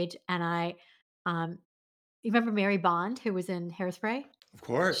stage, and you remember Mary Bond, who was in Hairspray? Of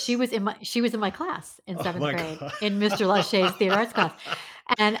course. She was in my class in 7th my grade God. in Mr. Lachey's theater arts class.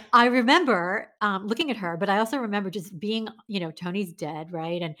 And I remember looking at her, but I also remember just being, Tony's dead,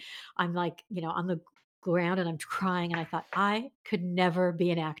 right? And I'm like, on the ground and I'm crying, and I thought I could never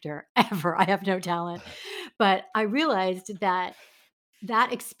be an actor ever. I have no talent. But I realized that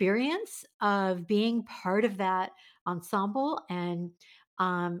experience of being part of that ensemble and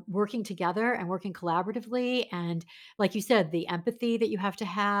working together and working collaboratively, and like you said, the empathy that you have to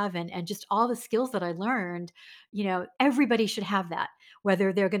have, and just all the skills that I learned, everybody should have that,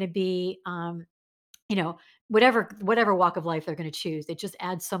 whether they're going to be whatever walk of life they're going to choose. It just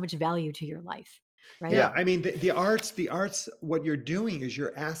adds so much value to your life, right? Yeah, I mean the arts, what you're doing is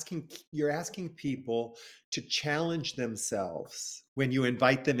you're asking people to challenge themselves. When you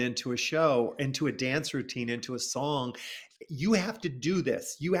invite them into a show, into a dance routine, into a song, you have to do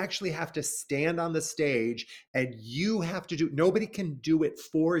this. You actually have to stand on the stage, and you have to nobody can do it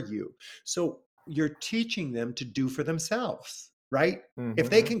for you. So you're teaching them to do for themselves, right? Mm-hmm. If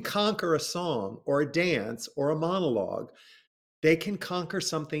they can conquer a song or a dance or a monologue, they can conquer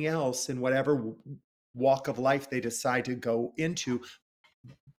something else in whatever walk of life they decide to go into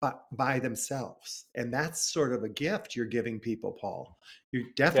by themselves. And that's sort of a gift you're giving people, Paul. You're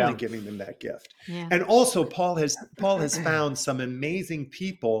definitely giving them that gift. Yeah. And also Paul has found some amazing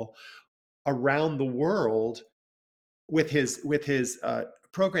people around the world with his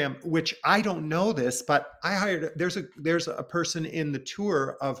program, which I don't know this, but I hired, there's a person in the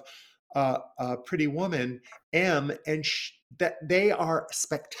tour of Pretty Woman, M, and that they are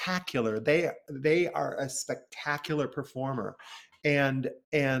spectacular. They are a spectacular performer, and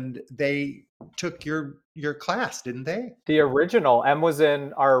they took your class, didn't they? The original M was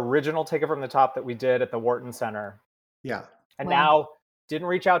in our original Take It From the Top that we did at the Wharton Center. Yeah, and now didn't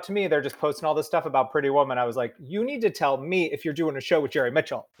reach out to me. They're just posting all this stuff about Pretty Woman. I was like, you need to tell me if you're doing a show with Jerry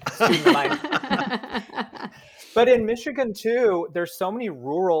Mitchell. But in Michigan, too, there's so many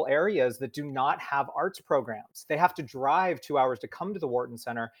rural areas that do not have arts programs. They have to drive 2 hours to come to the Wharton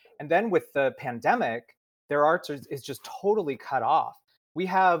Center. And then with the pandemic, their arts is just totally cut off. We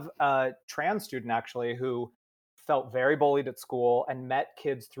have a trans student, actually, who felt very bullied at school and met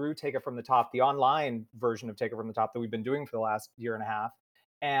kids through Take It From the Top, the online version of Take It From the Top that we've been doing for the last year and a half,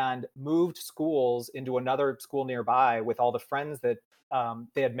 and moved schools into another school nearby with all the friends that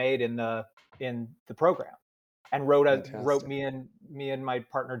they had made in the program. And wrote me and my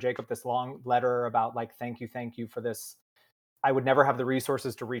partner Jacob this long letter about like, thank you for this. I would never have the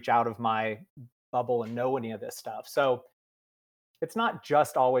resources to reach out of my bubble and know any of this stuff. So it's not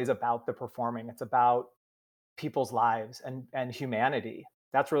just always about the performing. It's about people's lives and humanity.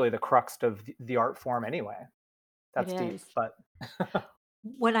 That's really the crux of the art form anyway. That's deep, but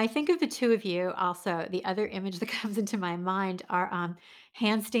when I think of the two of you, also the other image that comes into my mind are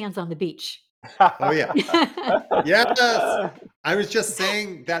handstands on the beach. Oh yeah. Yes. I was just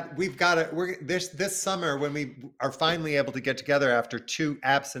saying that we've got this summer, when we are finally able to get together after 2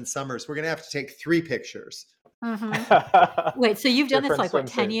 absent summers, we're going to have to take 3 pictures. Mm-hmm. Wait, so you've done this like what,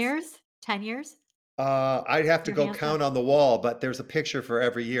 10 years? 10 years? I'd have to go count on the wall, but there's a picture for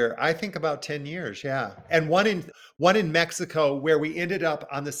every year. I think about 10 years. Yeah. And one in Mexico, where we ended up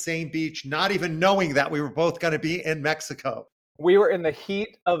on the same beach, not even knowing that we were both going to be in Mexico. We were in the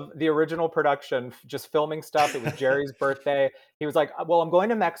heat of the original production, just filming stuff. It was Jerry's birthday. He was like, well, I'm going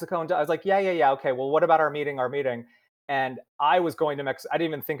to Mexico. And I was like, yeah. Okay. Well, what about our meeting? And I was going to Mexico. I didn't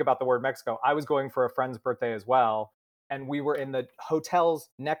even think about the word Mexico. I was going for a friend's birthday as well. And we were in the hotels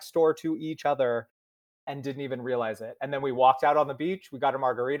next door to each other and didn't even realize it. And then we walked out on the beach. We got a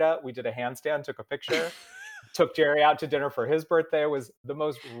margarita. We did a handstand, took a picture, took Jerry out to dinner for his birthday. It was the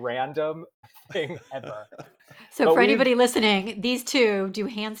most random thing ever. So But for anybody listening, these two do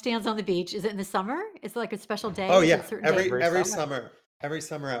handstands on the beach. Is it in the summer? Is it like a special day? Oh Is it yeah, a certain day? every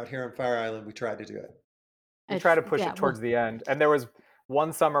summer out here on Fire Island, we try to do it. We try to push it towards the end. And there was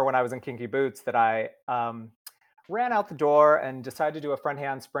one summer when I was in Kinky Boots that I ran out the door and decided to do a front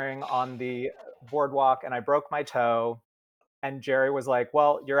handspring on the boardwalk, and I broke my toe. And Jerry was like,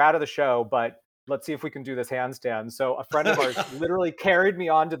 well, you're out of the show, but let's see if we can do this handstand. So a friend of ours literally carried me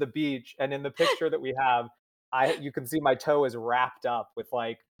onto the beach. And in the picture that we have, you can see my toe is wrapped up with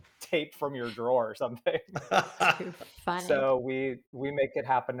like tape from your drawer or something. Too funny. So we make it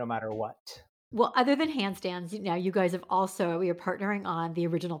happen no matter what. Well, other than handstands, now you guys have also, you're partnering on the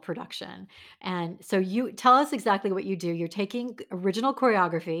original production. And so you tell us exactly what you do. You're taking original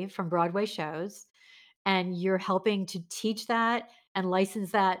choreography from Broadway shows and you're helping to teach that and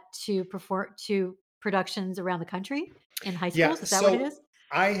license that to perform to productions around the country in high schools. Is that what it is?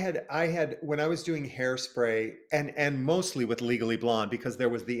 I had when I was doing Hairspray and mostly with Legally Blonde, because there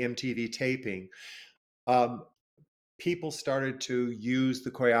was the MTV taping, people started to use the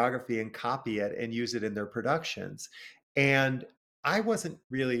choreography and copy it and use it in their productions. And I wasn't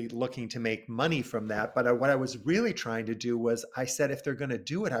really looking to make money from that, but what I was really trying to do was, I said, if they're going to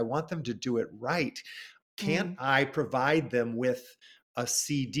do it, I want them to do it right. Can't I provide them with a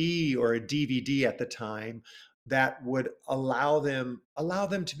CD or a DVD at the time that would allow them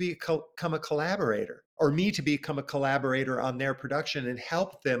to become a collaborator, or me to become a collaborator on their production, and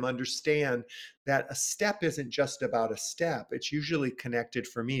help them understand that a step isn't just about a step. It's usually connected,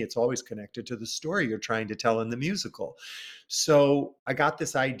 for me, it's always connected to the story you're trying to tell in the musical. So I got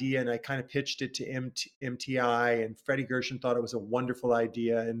this idea and I kind of pitched it to MTI, and Freddie Gershon thought it was a wonderful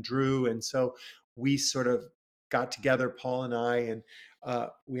idea, and Drew. And so we sort of got together, Paul and I, and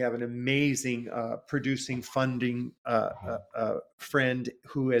we have an amazing producing funding friend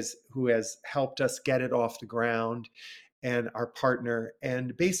who has helped us get it off the ground, and our partner.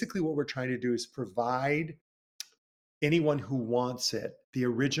 And basically what we're trying to do is provide anyone who wants it the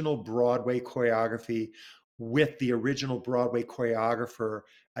original Broadway choreography with the original Broadway choreographer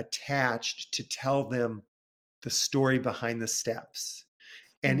attached to tell them the story behind the steps.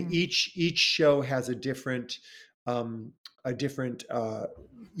 And each show has a different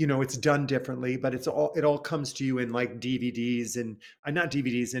it's done differently, but it all comes to you in like DVDs and not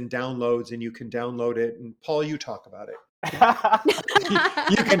DVDs, in downloads, and you can download it. And Paul, you talk about it.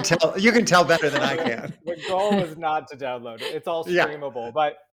 you can tell better than I can. The goal was not to download it. It's all streamable,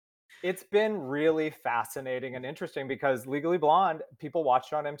 but it's been really fascinating and interesting because Legally Blonde, people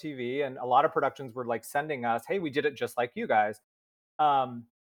watched it on MTV, and a lot of productions were like sending us, hey, we did it just like you guys.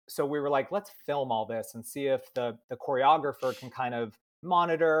 So we were like, let's film all this and see if the choreographer can kind of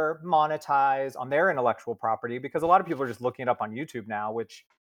monetize on their intellectual property, because a lot of people are just looking it up on YouTube now, which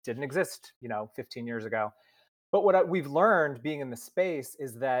didn't exist, 15 years ago. But what we've learned being in the space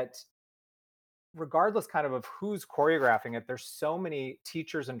is that regardless kind of who's choreographing it, there's so many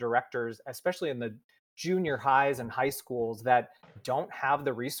teachers and directors, especially in the junior highs and high schools, that don't have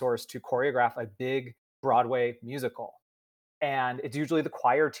the resource to choreograph a big Broadway musical. And it's usually the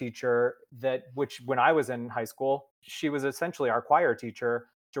choir teacher which when I was in high school, she was essentially our choir teacher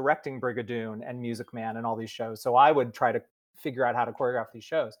directing Brigadoon and Music Man and all these shows. So I would try to figure out how to choreograph these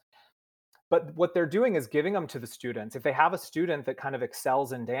shows. But what they're doing is giving them to the students. If they have a student that kind of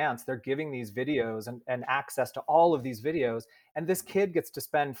excels in dance, they're giving these videos and access to all of these videos. And this kid gets to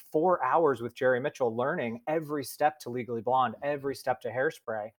spend 4 hours with Jerry Mitchell learning every step to Legally Blonde, every step to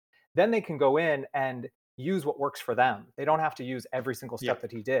Hairspray. Then they can go in and use what works for them. They don't have to use every single step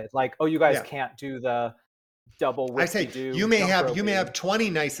that he did. Like, oh, you guys can't do the double. I say you may have 20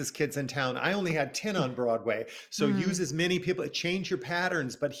 nicest kids in town. I only had 10 on Broadway. So use as many people, change your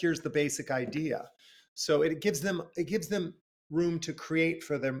patterns, but here's the basic idea. So it gives them room to create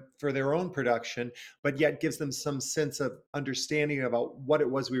for their own production, but yet gives them some sense of understanding about what it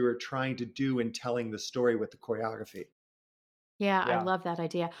was we were trying to do in telling the story with the choreography. Yeah, I love that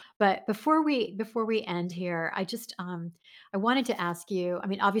idea. But before we end here, I just I wanted to ask you, I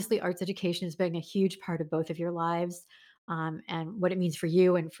mean, obviously arts education has been a huge part of both of your lives. and what it means for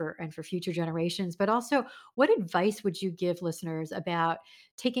you and for future generations. But also, what advice would you give listeners about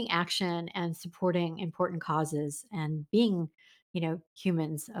taking action and supporting important causes and being,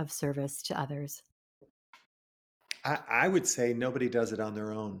 humans of service to others? I would say nobody does it on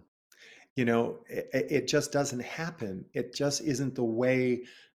their own. It just doesn't happen. It just isn't the way.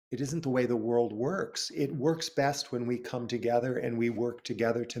 It isn't the way the world works. It works best when we come together and we work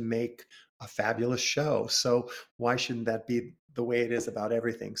together to make a fabulous show. So why shouldn't that be the way it is about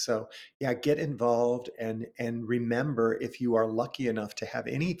everything? So yeah, get involved and remember, if you are lucky enough to have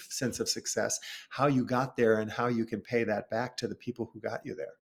any sense of success, how you got there and how you can pay that back to the people who got you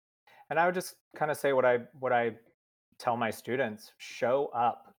there. And I would just kind of say what I tell my students: show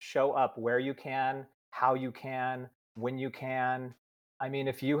up where you can, how you can, when you can. I mean,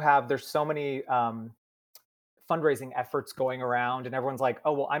 there's so many fundraising efforts going around, and everyone's like,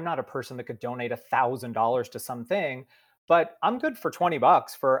 oh, well, I'm not a person that could donate $1,000 to something, but I'm good for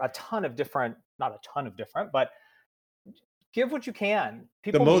 $20 for not a ton of different, but give what you can.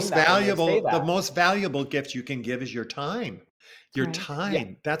 People the most valuable gift you can give is your time. Your time. Yeah.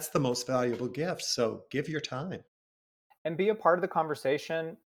 That's the most valuable gift. So give your time. And be a part of the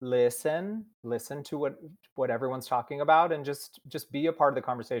conversation. Listen to what everyone's talking about, and just be a part of the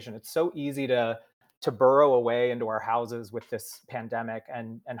conversation. It's so easy to burrow away into our houses with this pandemic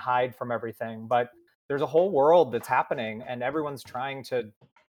and hide from everything. But there's a whole world that's happening, and a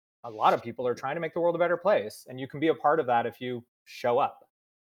lot of people are trying to make the world a better place. And you can be a part of that if you show up.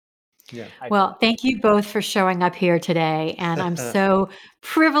 Yeah. Well, thank you both for showing up here today. And I'm so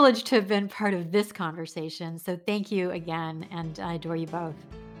privileged to have been part of this conversation. So thank you again. And I adore you both.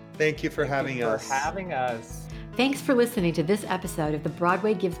 Thank you for having us. Thanks for listening to this episode of the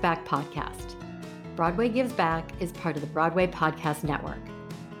Broadway Gives Back podcast. Broadway Gives Back is part of the Broadway Podcast Network.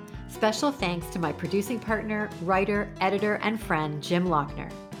 Special thanks to my producing partner, writer, editor, and friend, Jim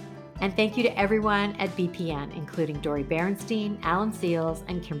Lochner. And thank you to everyone at BPN, including Dori Berenstein, Alan Seals,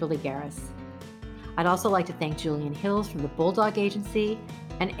 and Kimberly Garris. I'd also like to thank Julian Hills from the Bulldog Agency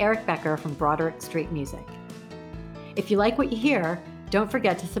and Eric Becker from Broderick Street Music. If you like what you hear, don't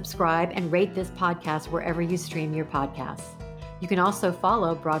forget to subscribe and rate this podcast wherever you stream your podcasts. You can also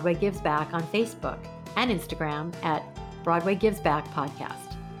follow Broadway Gives Back on Facebook and Instagram at Broadway Gives Back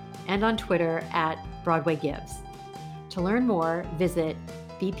Podcast, and on Twitter at Broadway Gives. To learn more, visit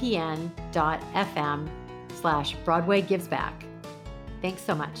bpn.fm/Broadway Gives Back. Thanks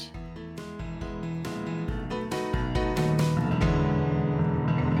so much.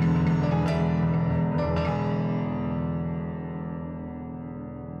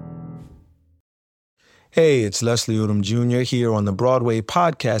 Hey, it's Leslie Odom Jr. here on the Broadway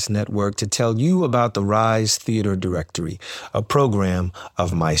Podcast Network to tell you about the Rise Theater Directory, a program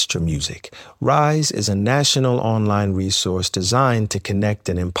of Maestro Music. Rise is a national online resource designed to connect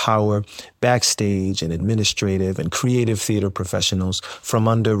and empower backstage and administrative and creative theater professionals from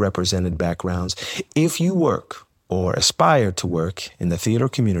underrepresented backgrounds. If you work or aspire to work in the theater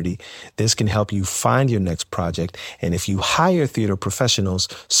community, this can help you find your next project. And if you hire theater professionals,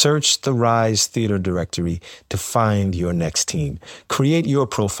 search the Rise Theater Directory to find your next team. Create your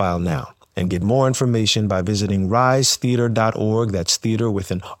profile now and get more information by visiting risetheater.org. That's theater with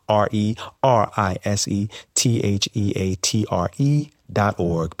an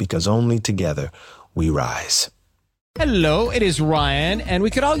RERISETHEATRE.org, because only together we rise. Hello, it is Ryan, and we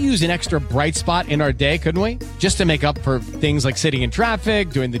could all use an extra bright spot in our day, couldn't we? Just to make up for things like sitting in traffic,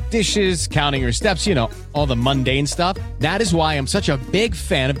 doing the dishes, counting your steps, all the mundane stuff. That is why I'm such a big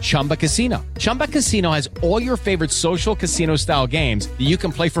fan of Chumba Casino. Chumba Casino has all your favorite social casino-style games that you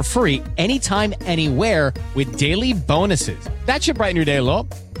can play for free anytime, anywhere with daily bonuses. That should brighten your day a little.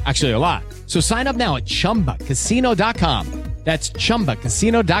 Actually, a lot. So sign up now at ChumbaCasino.com. That's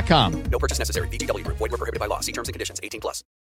ChumbaCasino.com. No purchase necessary. VGW Group. Void where prohibited by law. See terms and conditions. 18+.